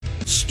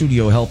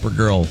studio helper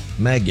girl,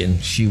 Megan,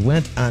 she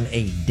went on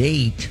a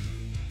date.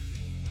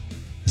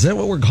 Is that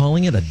what we're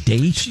calling it, a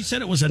date? She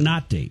said it was a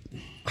not date.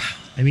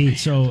 I mean,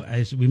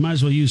 we might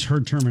as well use her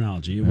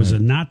terminology. It was a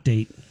not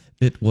date.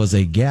 It was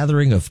a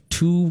gathering of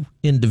two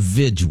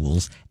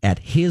individuals at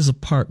his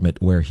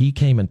apartment where he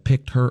came and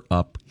picked her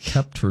up,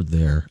 kept her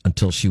there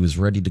until she was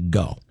ready to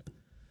go.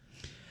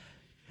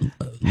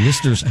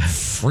 Listeners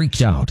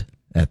freaked out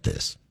at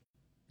this.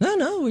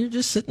 No, we were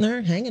just sitting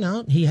there hanging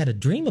out. He had a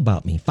dream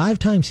about me. 5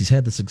 times he's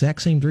had this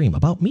exact same dream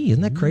about me.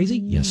 Isn't that crazy?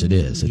 Yes, it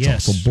is. It's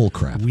also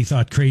bullcrap. We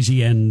thought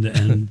crazy and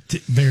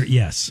very,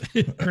 yes,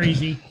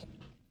 crazy.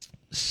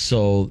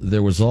 So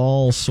there was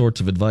all sorts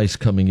of advice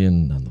coming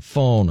in on the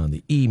phone, on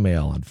the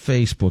email, on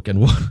Facebook.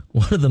 And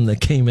one of them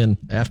that came in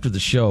after the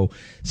show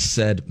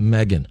said,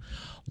 Megan,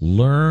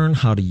 learn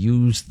how to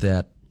use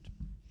that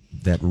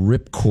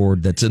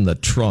ripcord that's in the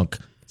trunk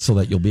so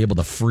that you'll be able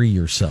to free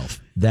yourself.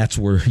 That's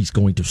where he's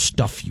going to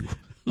stuff you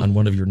on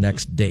one of your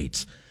next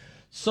dates.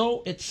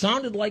 So it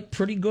sounded like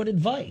pretty good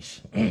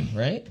advice,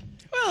 right?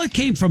 Well, it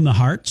came from the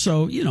heart.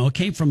 So, it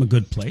came from a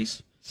good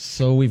place.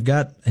 So we've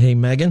got, hey,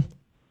 Megan.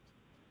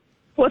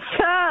 What's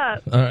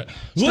up? All right.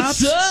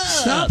 What's up?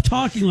 Stop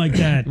talking like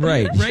that.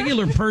 Right.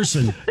 Regular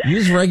person.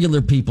 Use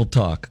regular people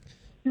talk.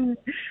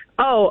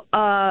 Oh,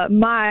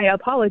 my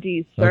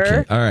apologies, sir.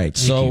 Okay. All right.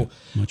 So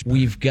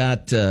we've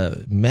got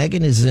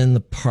Megan is in the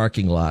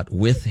parking lot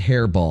with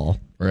Hairball,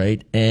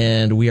 right?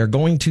 And we are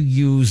going to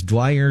use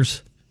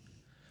Dwyer's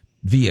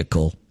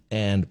vehicle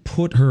and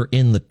put her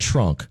in the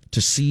trunk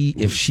to see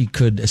if she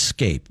could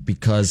escape,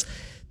 because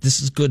this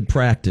is good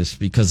practice,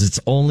 because it's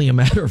only a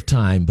matter of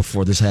time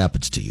before this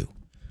happens to you.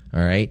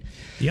 All right.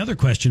 The other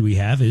question we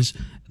have is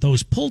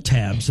those pull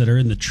tabs that are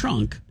in the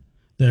trunk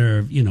that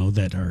are,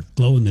 that are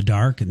glow in the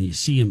dark and you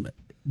see them.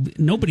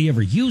 Nobody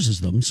ever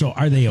uses them. So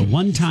are they a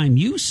one-time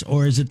use,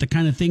 or is it the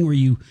kind of thing where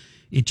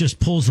it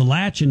just pulls the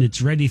latch and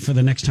it's ready for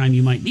the next time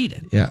you might need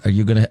it? Yeah. Are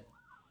you going to?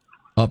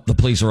 Oh, the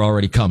police are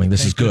already coming.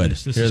 This is good.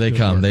 Here they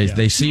come.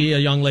 They see a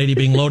young lady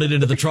being loaded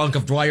into the trunk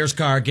of Dwyer's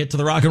car. Get to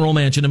the Rock and Roll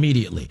Mansion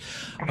immediately.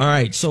 All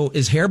right. So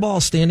is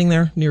Hairball standing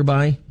there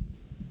nearby?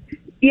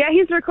 Yeah,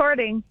 he's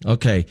recording.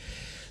 Okay.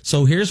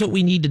 So here's what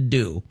we need to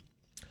do.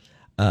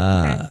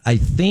 I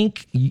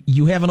think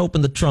you haven't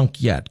opened the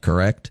trunk yet,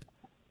 correct?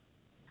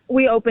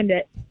 We opened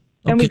it,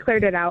 and we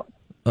cleared it out.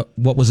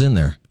 What was in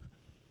there?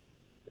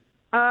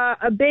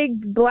 A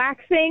big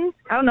black thing.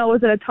 I don't know.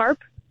 Was it a tarp?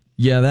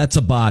 Yeah, that's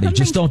a body.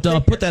 Just don't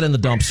put that in the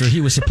dumpster. He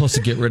was supposed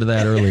to get rid of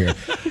that earlier.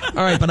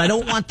 All right, but I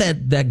don't want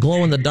that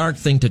glow-in-the-dark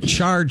thing to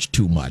charge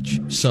too much.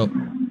 So,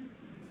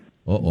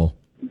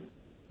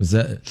 is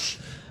that...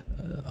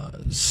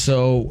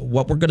 So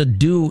what we're going to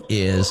do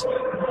is...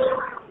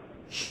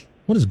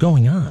 What is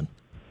going on?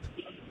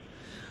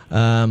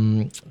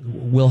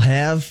 We'll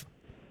have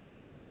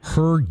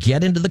her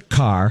get into the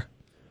car,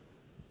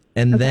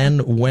 and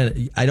then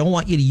I don't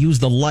want you to use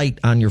the light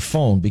on your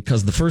phone,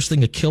 because the first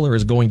thing a killer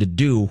is going to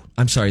do,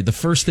 the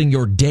first thing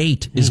your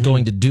date is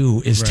going to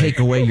do is take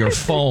away your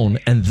phone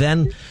and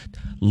then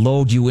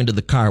load you into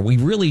the car. We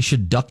really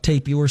should duct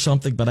tape you or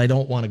something, but I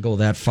don't want to go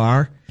that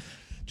far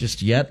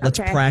just yet. Let's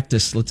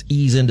practice. Let's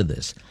ease into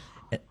this.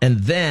 And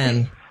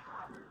then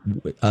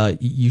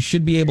you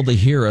should be able to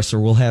hear us, or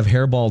we'll have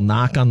Hairball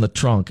knock on the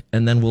trunk,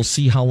 and then we'll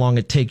see how long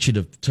it takes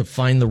you to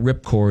find the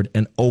ripcord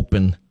and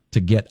open to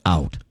get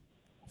out.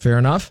 Fair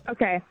enough?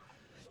 Okay.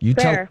 You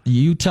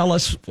tell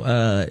us,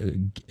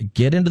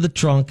 get into the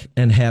trunk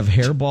and have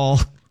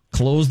Hairball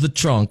close the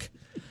trunk,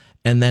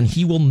 and then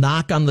he will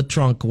knock on the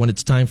trunk when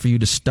it's time for you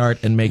to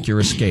start and make your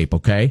escape,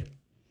 okay?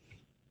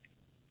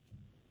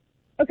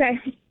 Okay.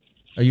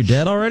 Are you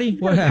dead already?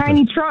 What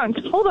happened? Tiny trunk.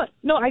 Hold on.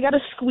 No, I got to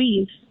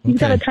squeeze. He's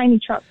got a tiny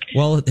trunk.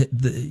 Well,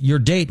 your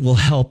date will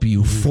help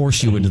you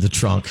force you into the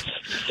trunk.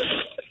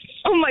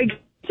 Oh, my God.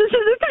 This is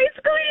a tight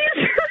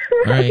squeeze.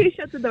 All right. Okay,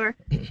 shut the door.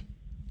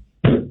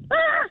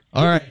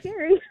 All right.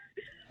 Scary.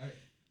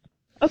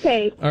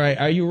 Okay. All right.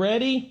 Are you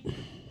ready?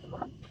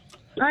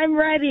 I'm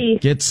ready.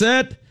 Get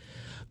set.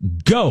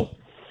 Go.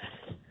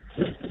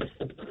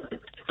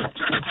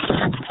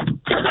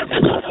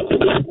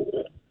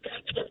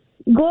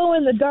 Glow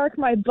in the dark,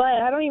 my butt.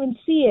 I don't even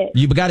see it.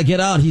 You got to get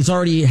out. He's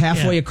already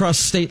halfway across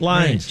state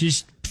lines. Right.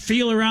 Just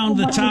feel around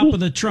the top of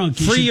the trunk.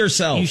 Free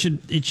yourself.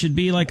 It should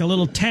be like a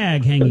little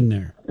tag hanging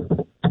there.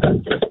 I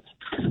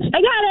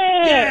got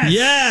it. Yes.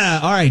 Yeah.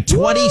 All right.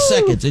 20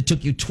 seconds. It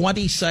took you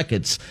 20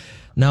 seconds.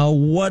 Now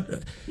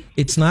what?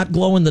 It's not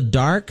glow in the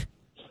dark?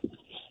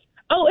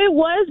 Oh, it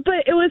was,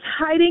 but it was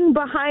hiding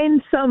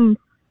behind some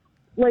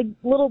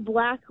little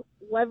black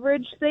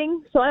leverage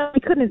thing, so I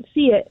couldn't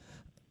see it.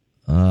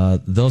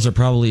 Those are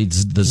probably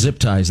the zip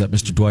ties that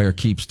Mr. Dwyer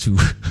keeps to...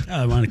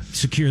 I want to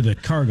secure the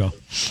cargo.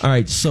 All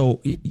right, so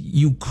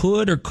you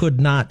could or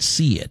could not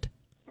see it,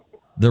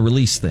 the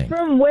release thing.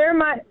 From where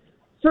my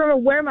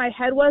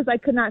head was, I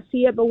could not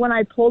see it, but when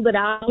I pulled it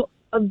out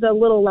of the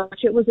little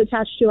latch it was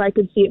attached to, I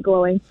could see it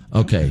glowing.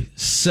 Okay,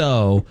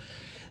 so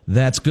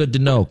That's good to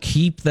know.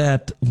 Keep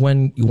that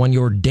when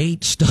your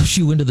date stuffs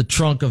you into the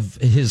trunk of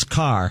his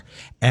car,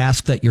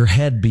 ask that your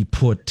head be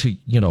put to,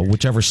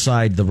 whichever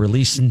side the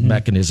release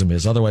mechanism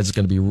is. Otherwise, it's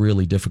going to be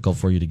really difficult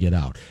for you to get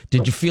out.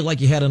 Did you feel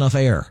like you had enough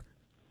air?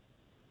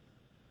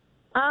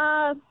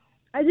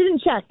 I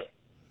didn't check.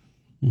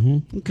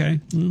 Mm-hmm. Okay.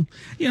 Well,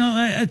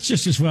 it's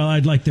just as well.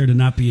 I'd like there to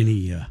not be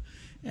any,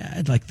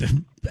 I'd like there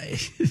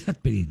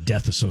not be any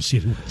death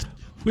associated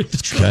with the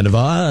trunk. Kind of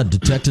odd.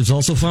 Detectives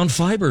also found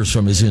fibers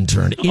from his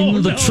intern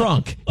in the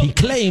trunk. He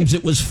claims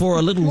it was for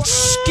a little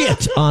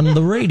skit on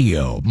the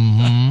radio.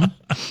 Mm-hmm.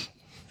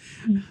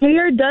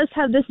 Jair does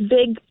have this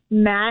big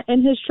mat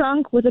in his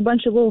trunk with a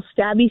bunch of little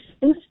stabby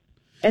things,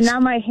 and now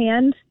my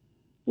hand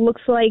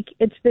looks like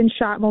it's been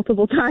shot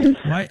multiple times.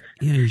 Why?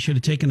 Yeah, you should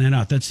have taken that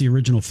out. That's the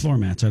original floor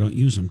mats. I don't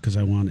use them because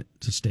I want it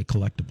to stay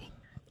collectible.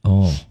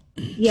 Oh.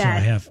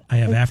 Yeah. So I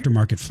have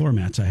aftermarket floor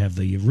mats. I have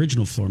the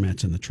original floor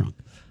mats in the trunk.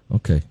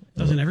 Okay.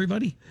 Doesn't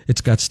everybody?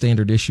 It's got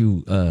standard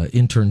issue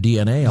intern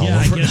DNA all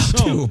over I guess it,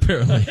 so. too,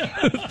 apparently.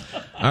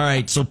 All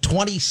right, so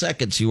 20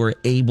 seconds you were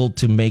able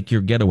to make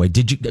your getaway.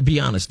 Did you, be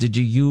honest, did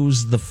you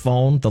use the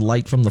phone, the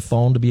light from the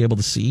phone to be able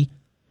to see?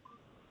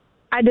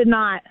 I did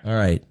not. All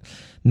right.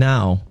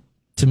 Now,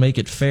 to make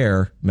it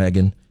fair,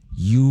 Megan,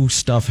 you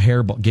stuff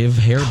Hairball, give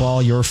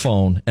Hairball your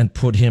phone and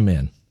put him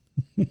in.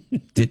 Okay,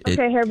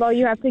 Hairball,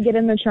 you have to get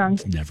in the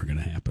trunk. It's never going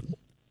to happen.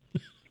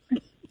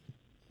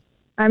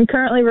 I'm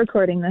currently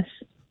recording this.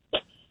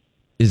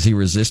 Is he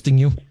resisting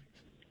you?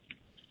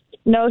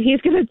 No, he's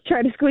going to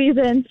try to squeeze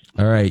in.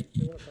 All right.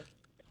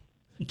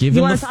 Give You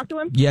him wanna the talk to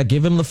him? Yeah,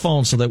 give him the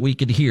phone so that we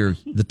could hear.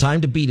 The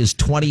time to beat is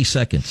 20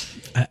 seconds.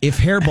 If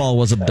Hairball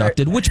was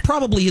abducted, which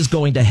probably is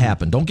going to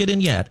happen, don't get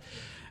in yet.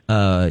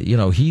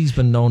 He's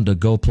been known to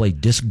go play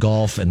disc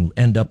golf and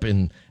end up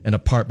in an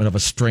apartment of a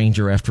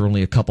stranger after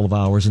only a couple of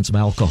hours and some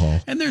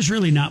alcohol. And there's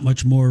really not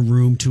much more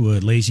room to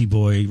a lazy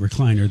boy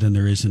recliner than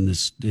there is in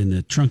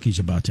the trunk he's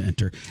about to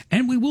enter.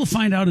 And we will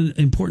find out an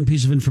important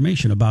piece of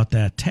information about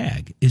that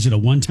tag. Is it a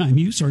one-time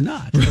use or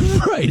not?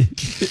 Right.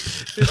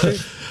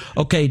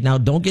 Okay, now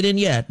don't get in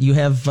yet. You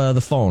have the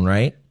phone,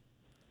 right?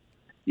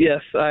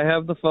 Yes, I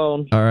have the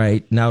phone. All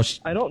right. Now,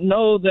 I don't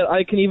know that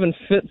I can even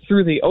fit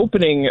through the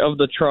opening of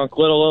the trunk,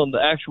 let alone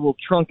the actual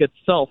trunk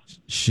itself.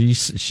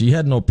 she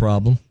had no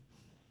problem.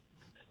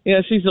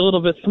 Yeah, she's a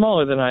little bit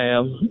smaller than I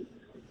am.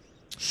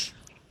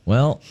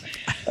 Well,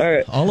 All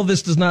right. all of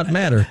this does not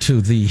matter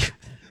to the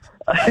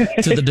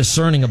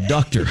discerning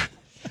abductor.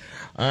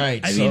 All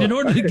right. I mean, in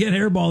order to get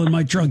Hairball in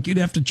my trunk, you'd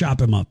have to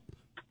chop him up.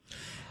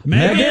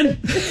 Megan?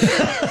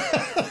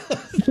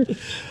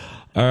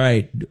 All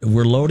right,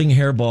 we're loading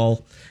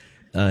Hairball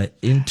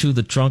into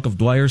the trunk of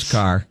Dwyer's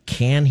car.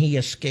 Can he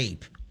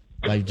escape?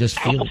 I just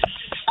feel.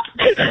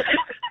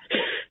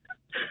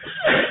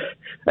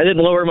 I didn't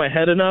lower my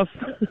head enough.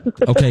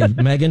 Okay,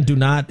 Megan, do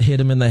not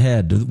hit him in the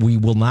head. We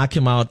will knock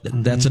him out.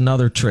 That's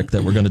another trick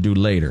that we're going to do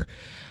later.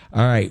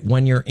 All right,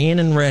 when you're in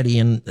and ready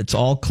and it's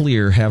all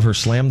clear, have her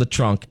slam the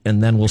trunk,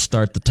 and then we'll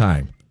start the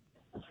time.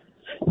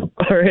 All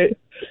right.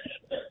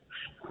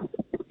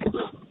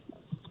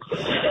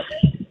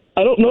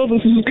 I don't know if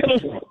this is going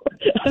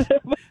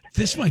to...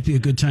 This might be a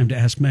good time to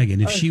ask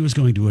Megan if she was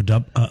going to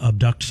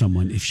abduct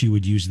someone, if she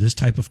would use this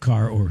type of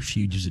car or if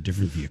she'd use a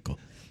different vehicle.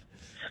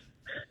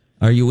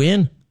 Are you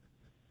in?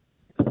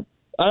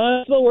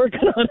 Still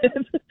working on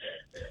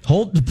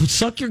it.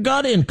 Suck your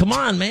gut in. Come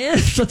on, man.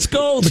 Let's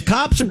go. The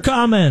cops are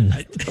coming.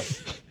 I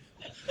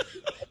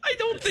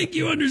don't think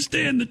you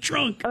understand the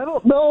trunk. I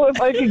don't know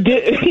if I can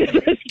get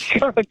in this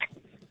trunk.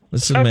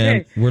 Listen, Okay.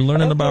 man, we're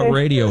learning about Okay.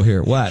 radio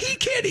here. What? He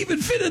can't even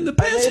fit in the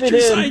made it passenger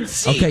in. side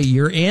seat. Okay,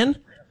 you're in?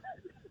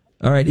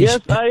 All right.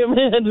 Yes, I am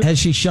in. Has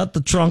she shut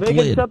the trunk Megan,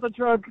 lid? shut the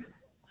trunk.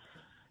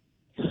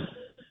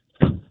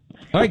 All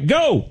right,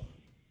 go.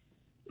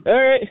 All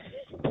right.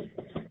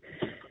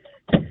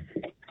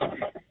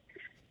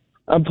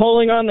 I'm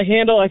pulling on the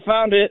handle. I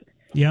found it.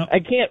 Yeah. I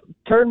can't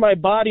turn my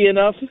body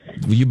enough.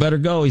 You better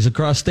go. He's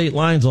across state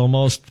lines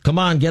almost. Come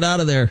on, get out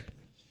of there.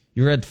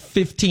 You're at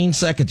 15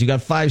 seconds. You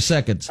got 5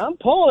 seconds. I'm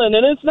pulling,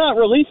 and it's not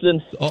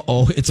releasing.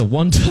 Uh-oh, it's a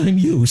one-time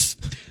use.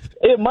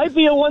 It might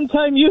be a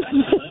one-time use.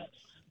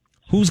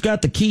 Who's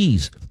got the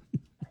keys?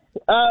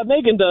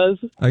 Megan does.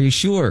 Are you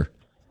sure?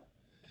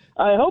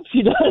 I hope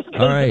she does.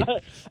 'Cause All right.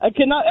 I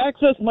cannot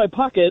access my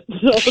pocket,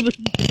 so this is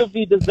going to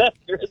be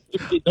disastrous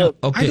if she does.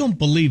 Okay. I don't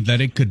believe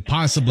that it could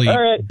possibly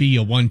All right. be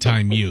a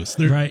one-time use.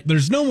 Right.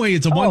 There's no way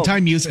it's a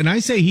one-time use, and I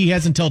say he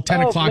has until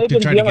 10 o'clock to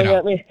Megan's try to get yelling out.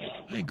 at me.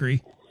 I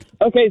agree.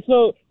 Okay,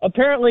 so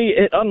apparently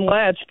it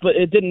unlatched, but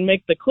it didn't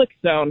make the click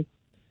sound.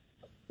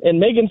 And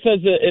Megan says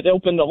it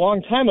opened a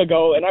long time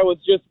ago, and I was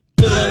just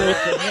fiddling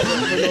with the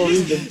handle for no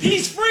reason.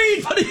 He's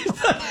free, but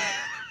he's not.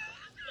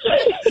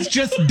 It's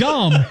just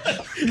dumb.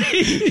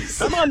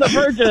 I'm on the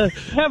verge of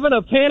having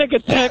a panic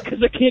attack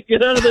because I can't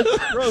get out of this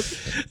throat.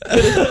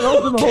 It's been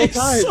open the whole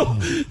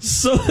time.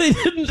 So they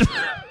didn't.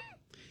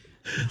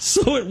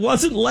 So it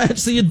wasn't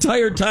latched the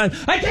entire time.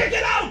 I can't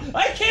get out.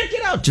 I can't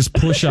get out. Just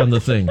push on the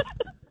thing.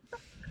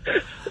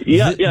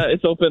 Yeah,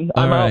 it's open.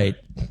 All I'm out. right.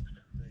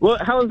 Well,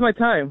 how is my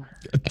time?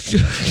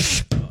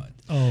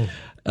 Oh,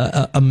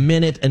 a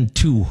minute and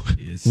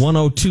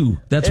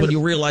 1:02. That's when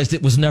you realized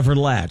it was never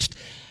latched.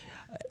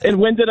 And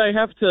what did I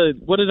have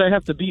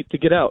to beat to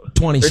get out?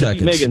 20 Or to beat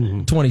seconds.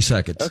 Megan? 20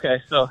 seconds.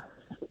 Okay, so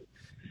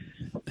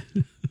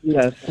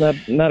yeah,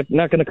 it's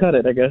not going to cut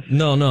it, I guess.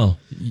 No.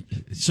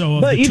 so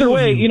of But the either two of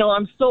way, you-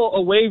 I'm still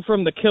away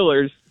from the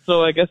killers,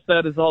 so I guess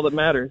that is all that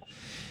matters.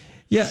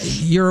 Yeah,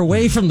 you're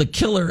away from the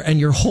killer and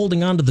you're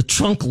holding onto the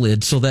trunk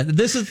lid so that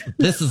this is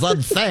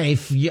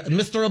unsafe.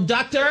 Mr.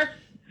 Abductor,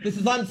 this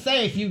is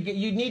unsafe. You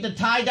need to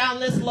tie down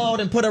this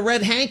load and put a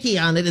red hanky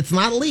on it. It's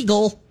not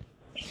legal.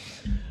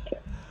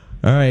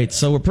 All right,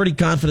 so we're pretty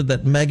confident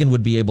that Megan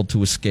would be able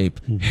to escape.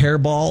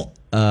 Hairball,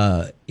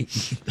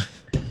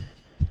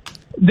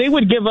 They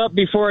would give up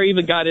before I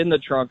even got in the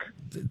trunk.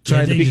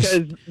 Yeah, they just-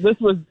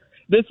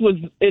 Because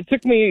it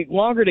took me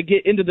longer to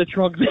get into the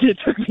trunk than it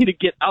took me to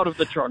get out of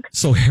the trunk.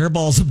 so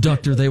Hairball's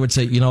abductor, they would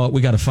say, you know what,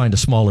 we got to find a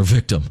smaller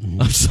victim.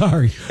 I'm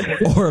sorry.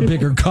 Or a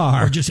bigger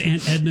car. or just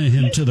Aunt Edna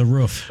him to the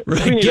roof.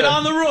 Right, We need get a-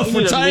 on the roof. we We're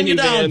need a tying you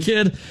down, minivan.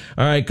 kid.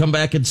 All right, come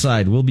back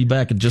inside. We'll be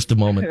back in just a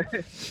moment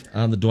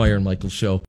on the Dwyer and Michael Show.